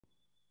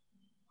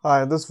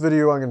Hi, in this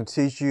video I'm going to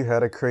teach you how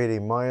to create a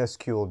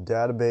MySQL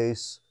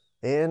database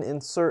and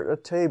insert a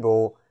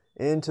table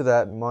into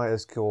that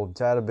MySQL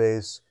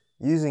database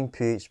using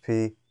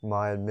PHP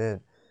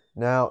MyAdmin.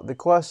 Now, the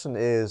question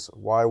is,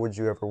 why would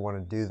you ever want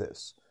to do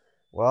this?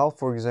 Well,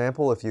 for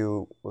example, let's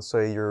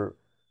say you're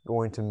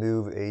going to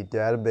move a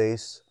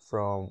database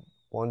from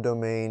one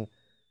domain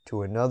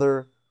to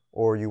another,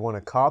 or you want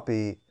to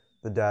copy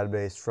the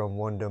database from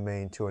one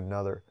domain to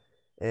another,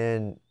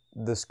 and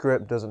the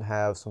script doesn't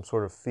have some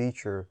sort of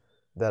feature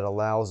that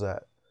allows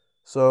that.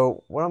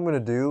 So what I'm going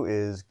to do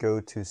is go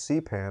to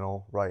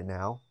cPanel right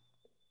now.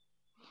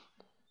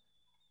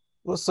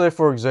 Let's say,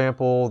 for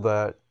example,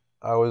 that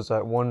I was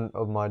at one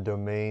of my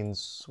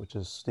domains, which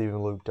is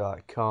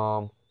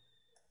stephenluke.com,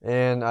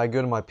 and I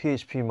go to my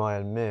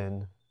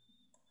phpMyAdmin,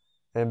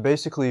 and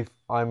basically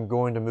I'm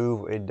going to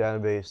move a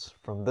database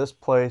from this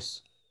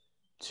place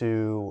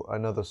to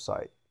another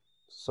site.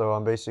 So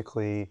I'm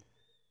basically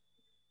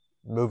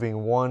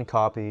moving one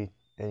copy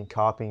and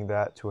copying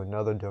that to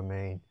another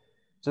domain.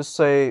 Just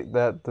say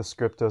that the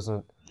script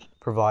doesn't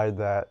provide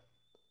that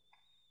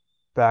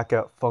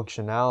backup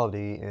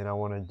functionality and I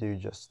want to do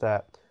just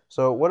that.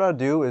 So what I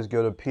do is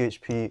go to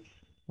PHP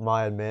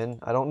MyAdmin.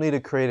 I don't need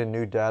to create a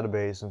new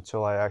database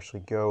until I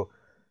actually go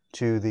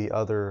to the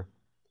other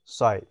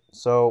site.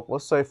 So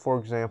let's say, for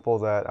example,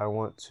 that I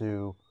want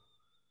to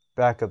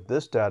back up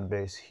this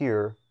database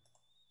here.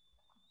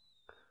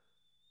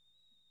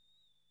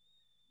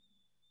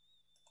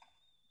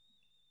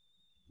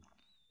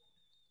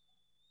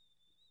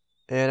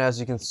 And as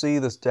you can see,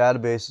 this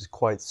database is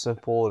quite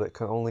simple.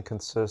 It only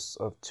consists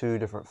of two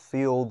different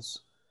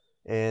fields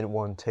and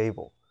one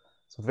table.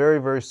 It's a very,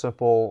 very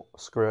simple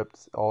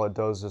script. All it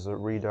does is it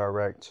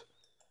redirects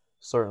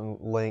certain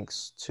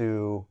links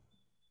to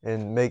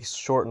and makes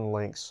shortened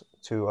links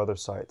to other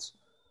sites.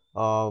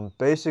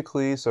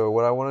 Basically, so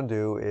what I want to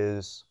do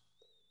is,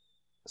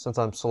 since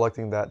I'm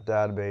selecting that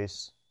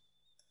database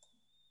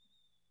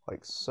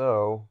like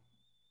so,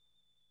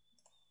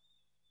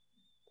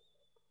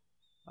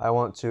 I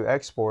want to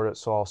export it,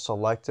 so I'll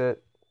select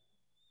it,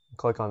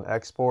 click on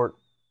export,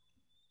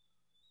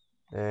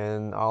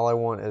 and all I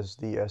want is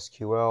the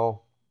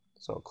SQL,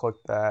 so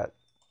click that,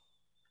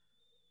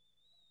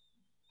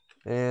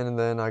 and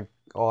then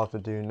all I have to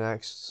do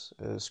next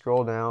is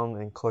scroll down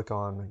and click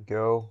on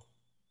go.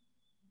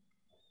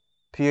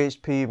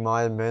 PHP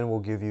MyAdmin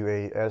will give you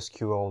a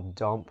SQL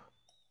dump,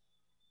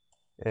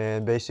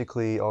 and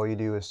basically all you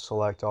do is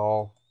select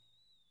all,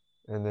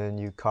 and then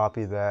you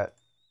copy that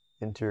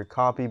into your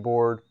copy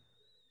board.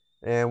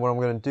 And what I'm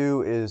going to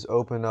do is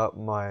open up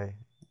the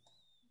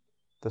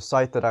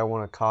site that I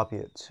want to copy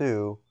it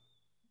to,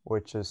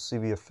 which is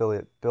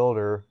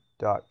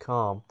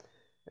cbaffiliatebuilder.com,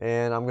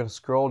 and I'm going to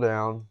scroll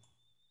down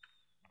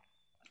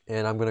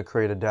and I'm going to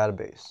create a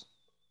database.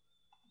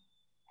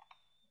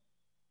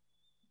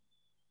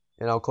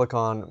 And I'll click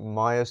on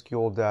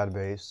MySQL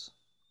database.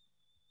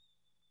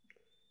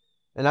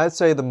 And I'd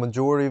say the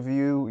majority of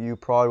you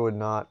probably would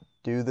not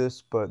do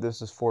this, but this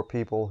is for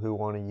people who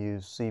want to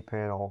use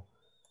cPanel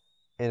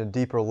in a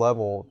deeper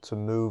level to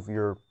move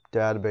your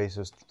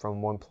databases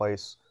from one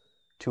place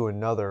to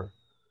another.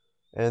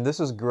 And this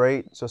is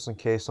great just in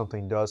case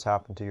something does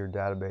happen to your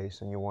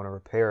database and you want to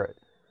repair it.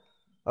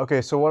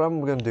 Okay, so what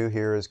I'm going to do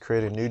here is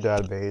create a new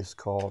database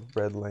called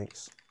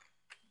redlinks.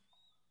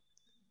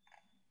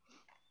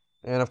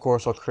 And of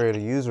course I'll create a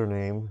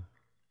username,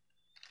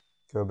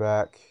 go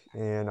back,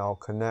 and I'll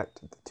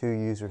connect the two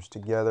users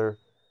together.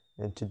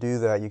 And to do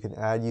that, you can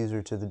add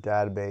user to the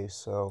database.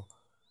 So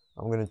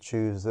I'm going to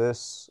choose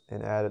this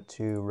and add it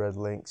to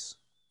redlinks.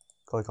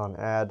 Click on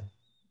add,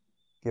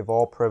 give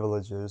all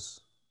privileges,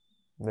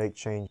 make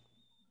change.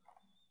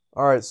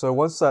 Alright, so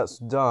once that's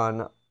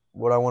done,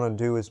 what I want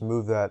to do is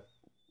move that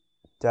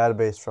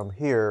database from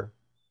here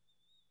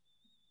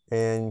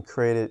and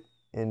create it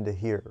into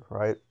here,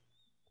 right?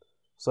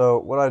 So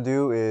what I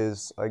do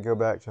is I go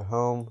back to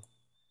home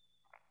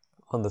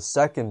on the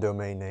second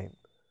domain name,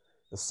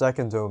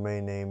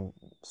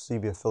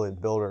 CB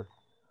Affiliate Builder,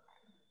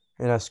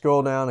 and I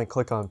scroll down and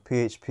click on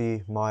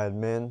PHP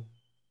MyAdmin,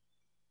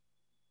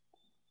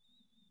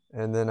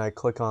 and then I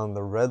click on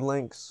the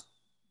redlinks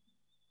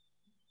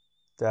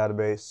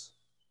database,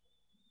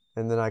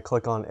 and then I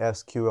click on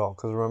SQL,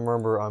 because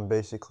remember I'm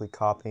basically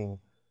copying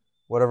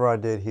whatever I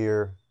did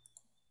here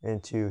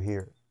into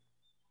here.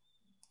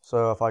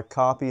 So if I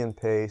copy and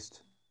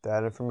paste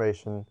that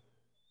information,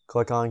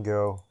 click on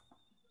go,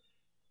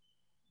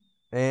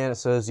 and it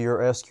says your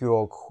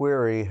SQL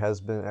query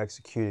has been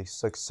executed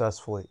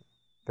successfully.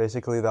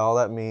 Basically all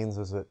that means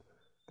is it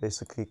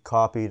basically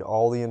copied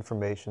all the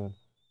information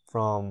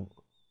from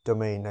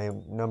domain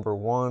name number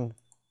 1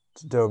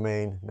 to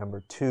domain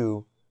number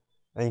 2.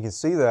 And you can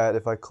see that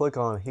if I click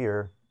on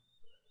here,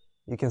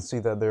 you can see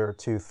that there are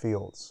two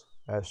fields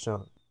as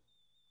shown.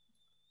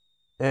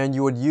 And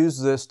you would use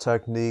this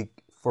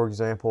technique, for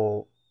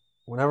example,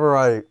 whenever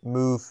I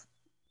move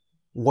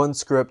one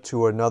script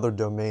to another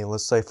domain,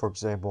 let's say for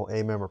example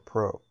AMember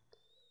Pro.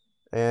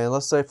 And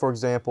let's say for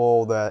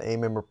example that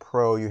AMember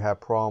Pro, you have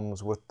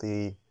problems with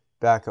the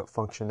backup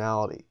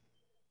functionality.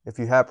 If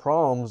you have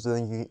problems,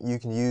 then you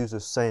can use the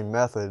same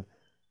method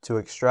to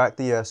extract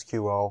the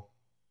SQL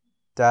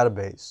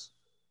database.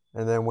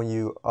 And then when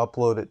you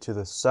upload it to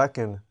the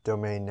second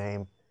domain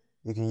name,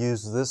 you can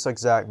use this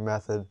exact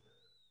method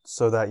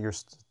so that your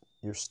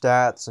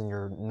stats and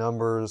your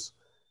numbers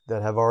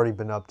that have already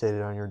been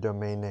updated on your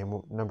domain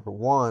name number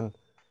 1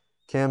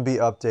 can be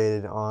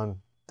updated on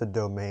the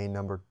domain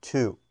number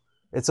 2.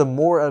 It's a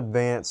more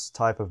advanced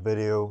type of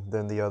video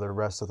than the other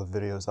rest of the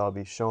videos I'll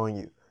be showing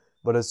you,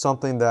 but it's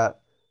something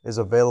that is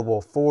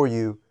available for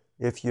you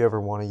if you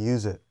ever want to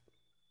use it.